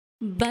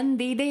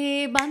ಬಂದಿದೆ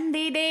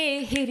ಬಂದಿದೆ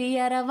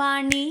ಹಿರಿಯರ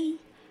ವಾಣಿ,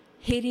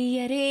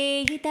 ಹಿರಿಯರೇ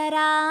ಇತರ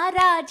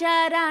ರಾಜ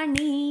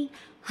ರಾಣಿ.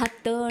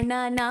 ಹತ್ತೋಣ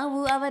ನಾವು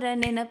ಅವರ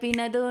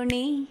ನೆನಪಿನ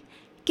ದೋಣಿ,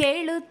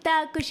 ಕೇಳುತ್ತಾ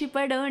ಖುಷಿ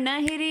ಪಡೋಣ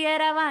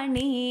ಹಿರಿಯರ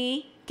ವಾಣಿ.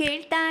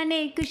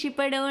 ಕೇಳ್ತಾನೆ ಖುಷಿ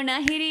ಪಡೋಣ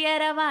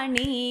ಹಿರಿಯರ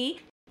ವಾಣಿ,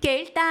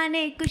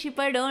 ಕೇಳ್ತಾನೆ ಖುಷಿ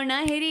ಪಡೋಣ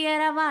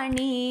ಹಿರಿಯರ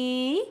ವಾಣಿ.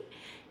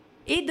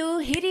 ಇದು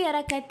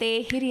ಹಿರಿಯರ ಕತೆ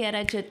ಹಿರಿಯರ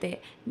ಜೊತೆ,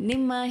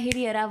 ನಿಮ್ಮ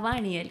ಹಿರಿಯರ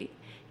ವಾಣಿಯಲ್ಲಿ.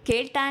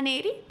 ಕೇಳ್ತಾನೆ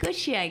ಇರಿ,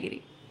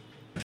 ಖುಷಿಯಾಗಿರಿ.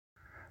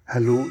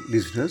 Hello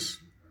listeners,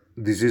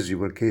 this is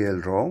your KL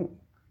Rao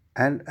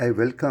and I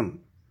welcome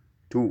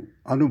to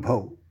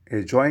Anubhav, a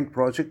joint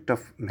project of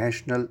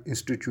National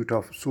Institute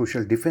of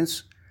Social Defense,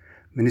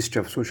 Ministry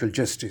of Social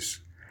Justice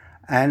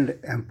and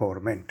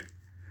Empowerment,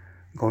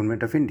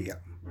 Government of India,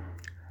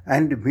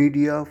 and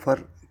Media for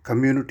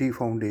Community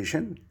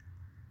Foundation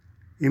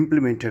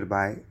implemented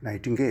by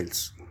Nightingales.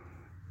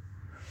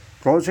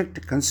 Project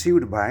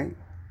conceived by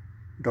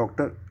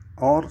Dr.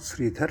 R.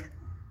 Sridhar,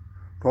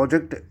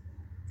 Project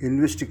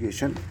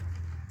Investigation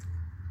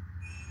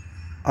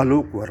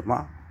Alok Verma,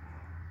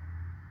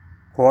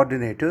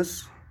 Coordinators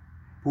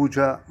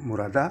Pooja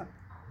Murada,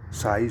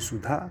 Sai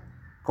Sudha,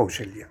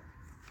 Kaushalya.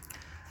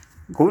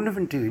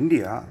 Government of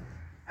India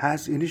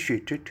has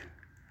initiated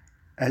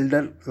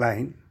Elder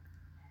Line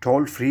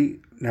toll-free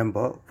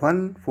number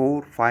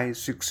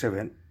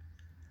 14567.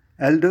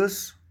 Elders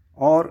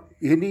or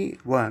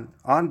anyone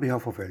on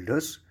behalf of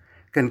elders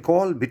can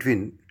call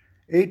between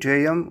 8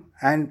 a.m.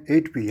 and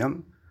 8 p.m.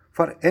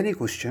 for any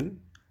question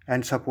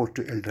and support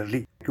to elderly.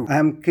 I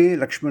am K.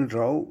 Lakshman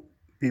Rao.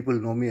 People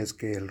know me as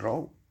KL Rao.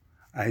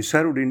 I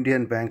served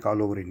Indian Bank all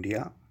over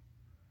India,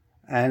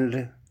 and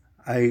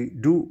I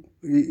do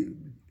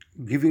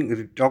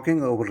talking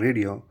over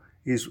radio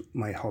is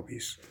my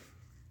hobbies.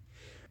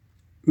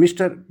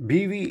 Mr.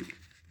 B.V.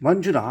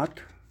 Manjunath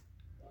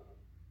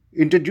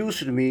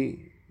introduced me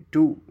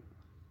to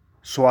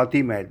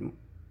Swati Madam,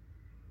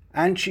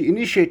 and she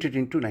initiated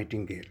into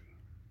Nightingale.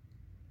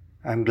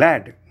 I am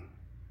glad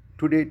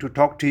today to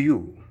talk to you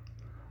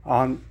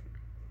on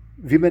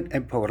women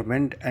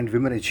empowerment and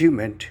women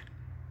achievement.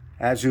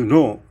 As you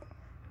know,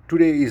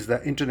 today is the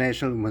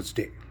International Women's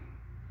Day.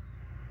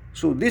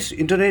 So this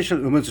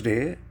International Women's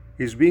Day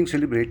is being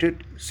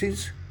celebrated since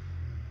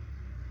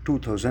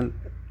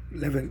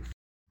 2011.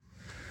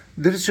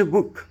 There is a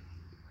book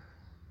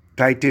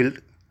titled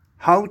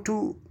How to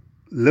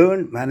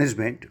Learn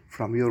Management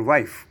from Your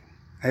Wife.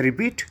 I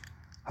repeat,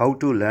 How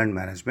to Learn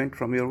Management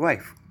from Your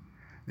Wife.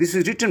 This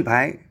is written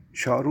by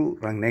Sharu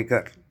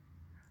Rangnekar.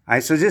 I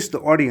suggest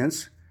the audience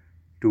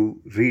to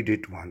read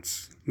it once.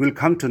 You will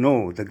come to know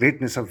the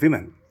greatness of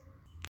women.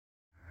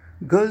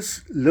 Girls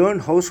learn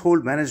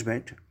household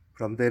management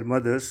from their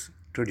mothers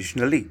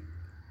traditionally.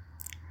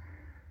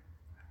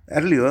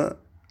 Earlier,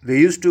 they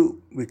used to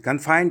be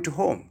confined to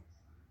home.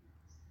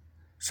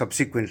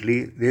 Subsequently,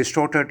 they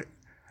started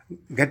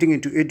getting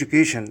into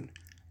education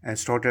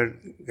and started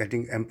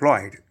getting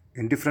employed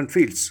in different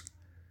fields.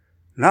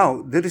 Now,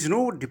 there is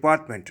no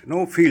department, no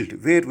field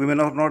where women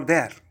are not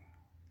there.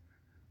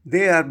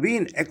 They are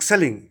been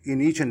excelling in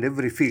each and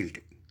every field.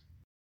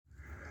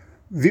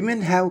 Women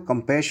have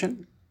compassion,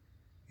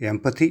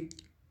 empathy,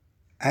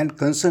 and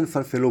concern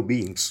for fellow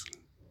beings.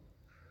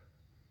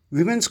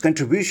 Women's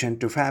contribution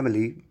to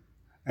family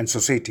and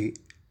society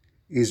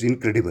is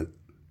incredible.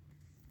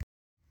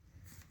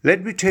 Let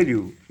me tell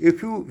you a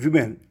few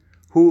women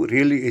who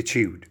really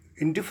achieved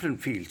in different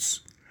fields.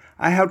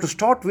 I have to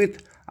start with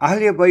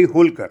Ahilyabai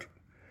Holkar.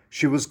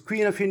 She was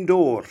Queen of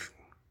Indore.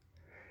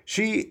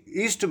 She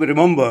is to be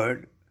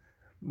remembered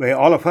by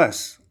all of us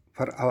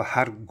for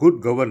her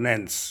good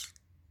governance.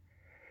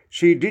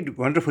 She did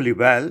wonderfully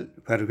well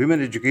for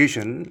women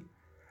education,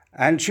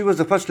 and she was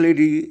the first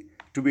lady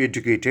to be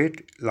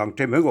educated long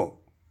time ago.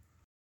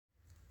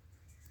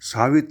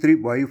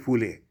 Savitribai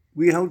Phule.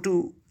 We have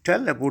to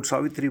tell about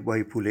Savitribai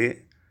Phule,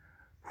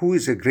 who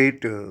is a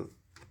great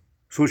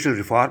social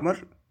reformer,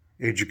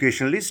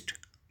 educationalist,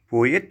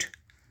 poet,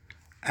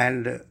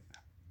 and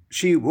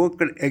she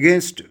worked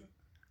against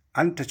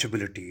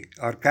untouchability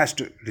or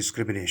caste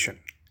discrimination.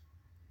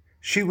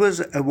 She was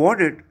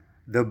awarded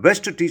the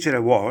Best Teacher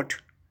Award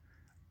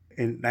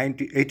in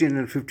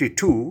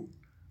 1852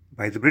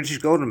 by the British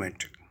government.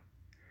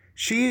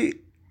 She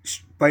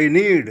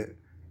pioneered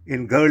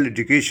in girl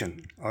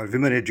education or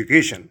women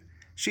education.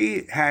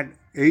 She had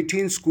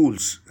 18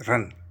 schools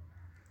run.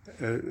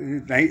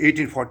 In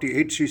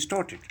 1848 she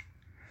started.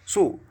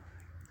 So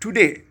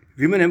today,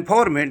 women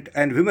empowerment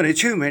and women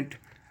achievement,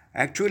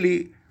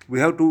 actually we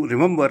have to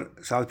remember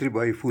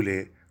Savitribai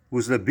Phule, who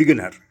is the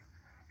beginner.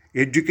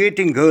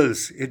 Educating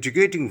girls,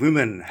 educating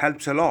women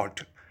helps a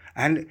lot,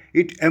 and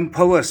it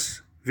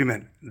empowers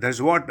women. That's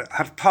what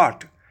her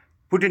thought,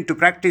 put into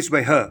practice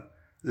by her,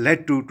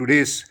 led to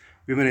today's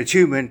women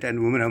achievement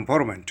and women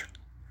empowerment.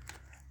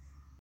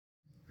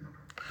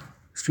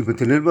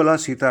 Srimati Nirmala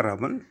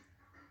Sitharaman,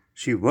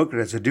 she worked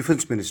as a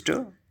defense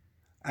minister,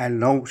 and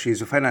now she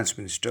is a finance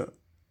minister.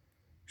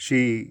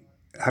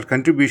 Her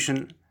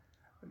contribution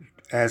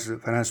as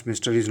finance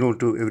minister is known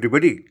to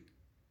everybody.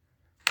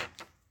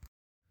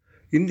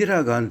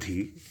 Indira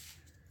Gandhi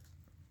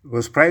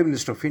was Prime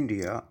Minister of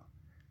India.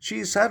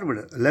 She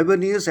served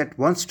 11 years at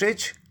one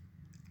stage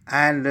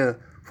and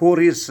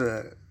 4 years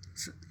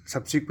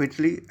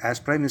subsequently as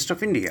Prime Minister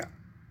of India.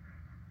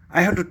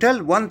 I have to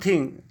tell one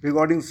thing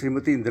regarding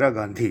Srimati Indira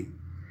Gandhi.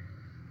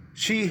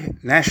 She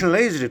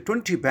nationalized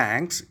 20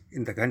 banks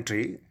in the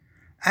country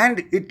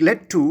and it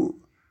led to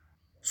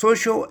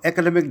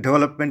socio-economic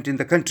development in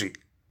the country.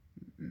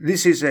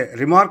 This is a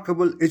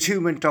remarkable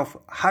achievement of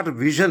her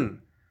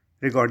vision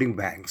regarding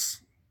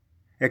banks.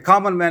 A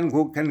common man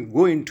can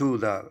go into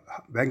the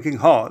banking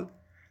hall,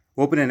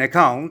 open an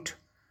account,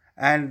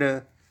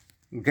 and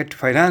get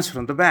finance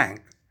from the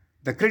bank.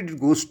 The credit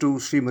goes to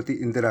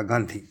Srimati Indira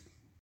Gandhi.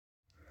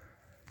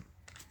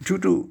 Due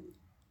to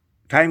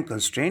time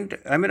constraint,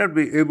 I may not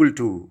be able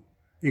to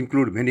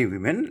include many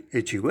women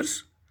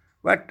achievers,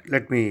 but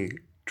let me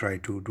try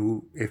to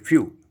do a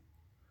few.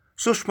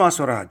 Sushma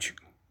Swaraj.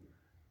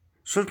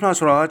 Sushma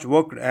Swaraj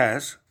worked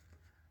as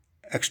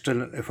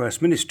External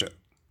Affairs Minister.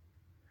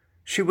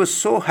 She was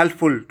so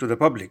helpful to the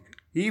public,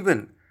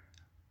 even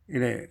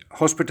in a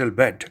hospital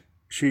bed.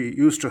 She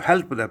used to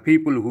help the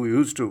people who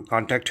used to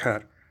contact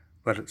her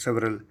for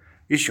several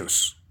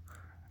issues.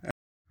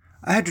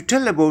 I had to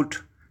tell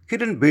about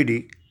Kiran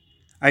Bedi,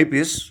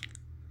 IPS.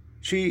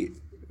 She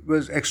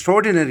was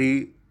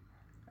extraordinary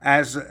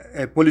as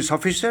a police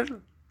officer,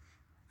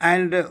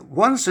 and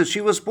once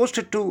she was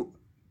posted to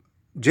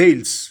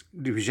jails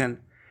division,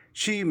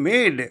 she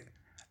made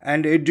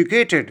and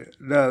educated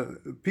the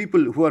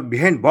people who are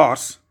behind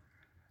bars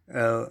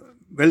well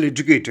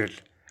educated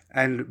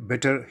and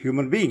better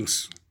human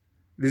beings.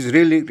 This is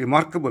really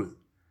remarkable.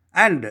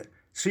 And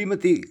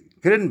Srimati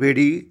Kiran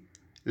Bedi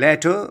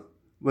later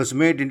was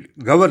made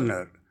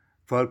governor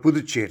for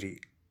Puducherry.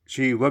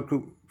 She worked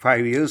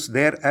 5 years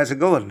there as a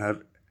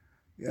governor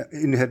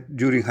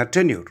during her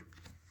tenure.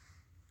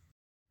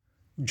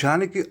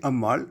 Janaki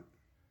Ammal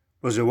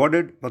was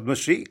awarded Padma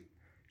Shri.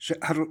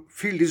 Her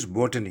field is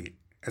botany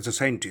as a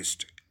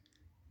scientist.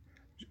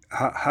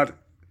 Her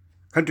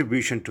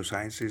contribution to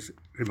science is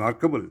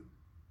remarkable.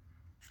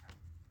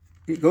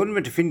 The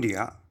Government of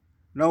India,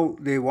 now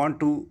they want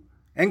to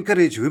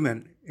encourage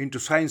women into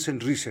science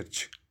and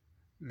research.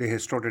 They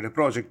have started a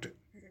project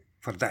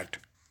for that.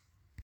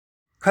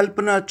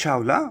 Kalpana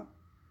Chawla,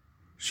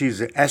 she is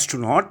an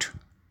astronaut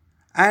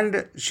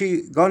and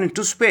she gone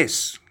into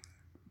space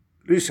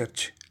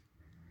research.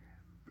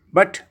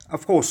 But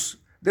of course,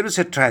 there is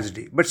a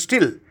tragedy. But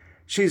still,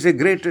 she is a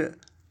great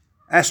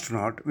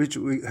astronaut, which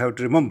we have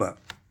to remember.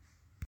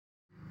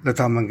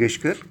 Lata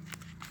Mangeshkar,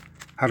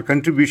 her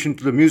contribution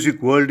to the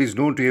music world is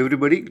known to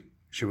everybody.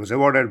 She was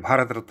awarded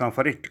Bharat Ratna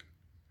for it.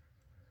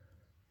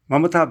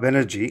 Mamata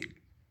Banerjee,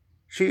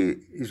 she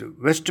is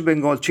West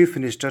Bengal Chief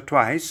Minister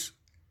twice,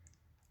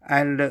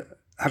 and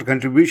her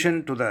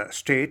contribution to the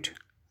state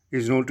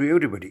is known to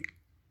everybody.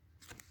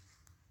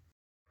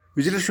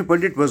 Vijayalakshmi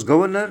Pandit was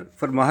governor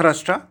for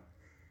Maharashtra,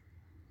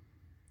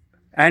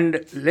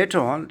 and later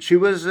on she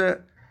was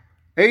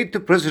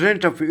 8th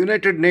President of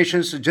United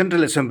Nations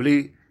General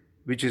Assembly,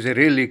 which is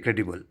really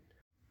credible.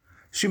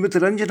 Srimati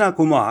Ranjana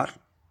Kumar,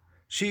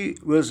 she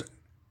was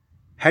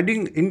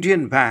heading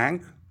Indian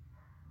Bank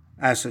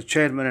as a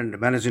chairman and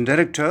managing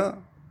director,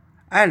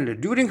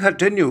 and during her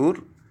tenure,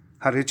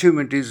 her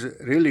achievement is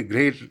really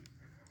great.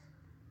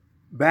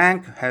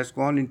 Bank has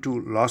gone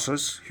into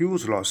losses,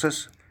 huge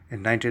losses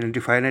in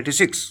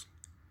 1995-96.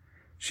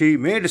 She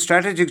made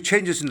strategic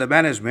changes in the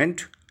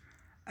management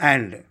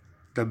and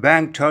the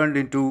bank turned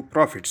into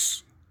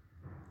profits.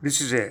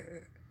 This is a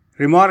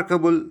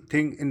remarkable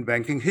thing in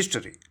banking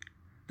history.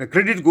 The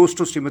credit goes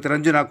to Srimati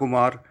Ranjana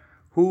Kumar,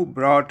 who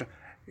brought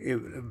a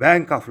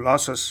bank of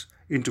losses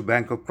into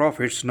bank of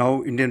profits.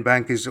 Now Indian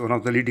Bank is one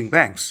of the leading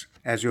banks,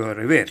 as you are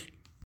aware.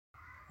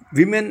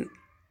 Women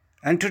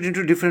entered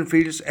into different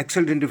fields,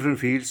 excelled in different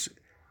fields.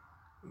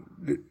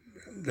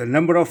 The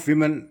number of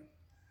women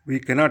we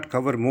cannot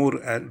cover more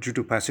due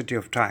to paucity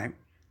of time.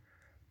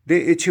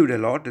 They achieved a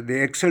lot.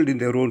 They excelled in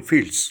their own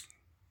fields.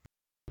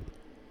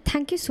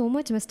 Thank you so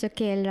much, Mr.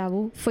 K.L.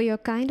 Ravu, for your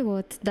kind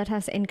words that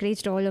has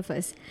encouraged all of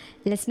us.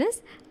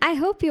 Listeners, I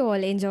hope you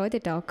all enjoy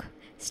the talk.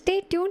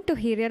 Stay tuned to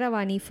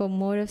Hiryaravani for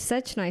more of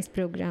such nice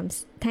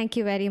programs. Thank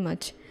you very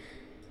much.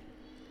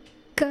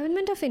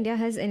 Government of India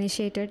has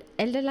initiated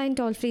Elderline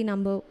toll-free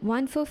number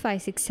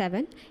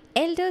 14567.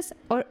 Elders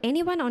or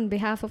anyone on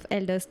behalf of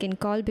elders can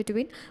call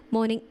between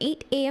morning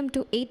 8 a.m.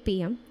 to 8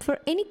 p.m. for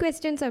any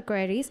questions or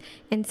queries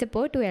in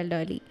support to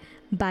elderly.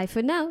 Bye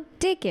for now.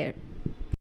 Take care.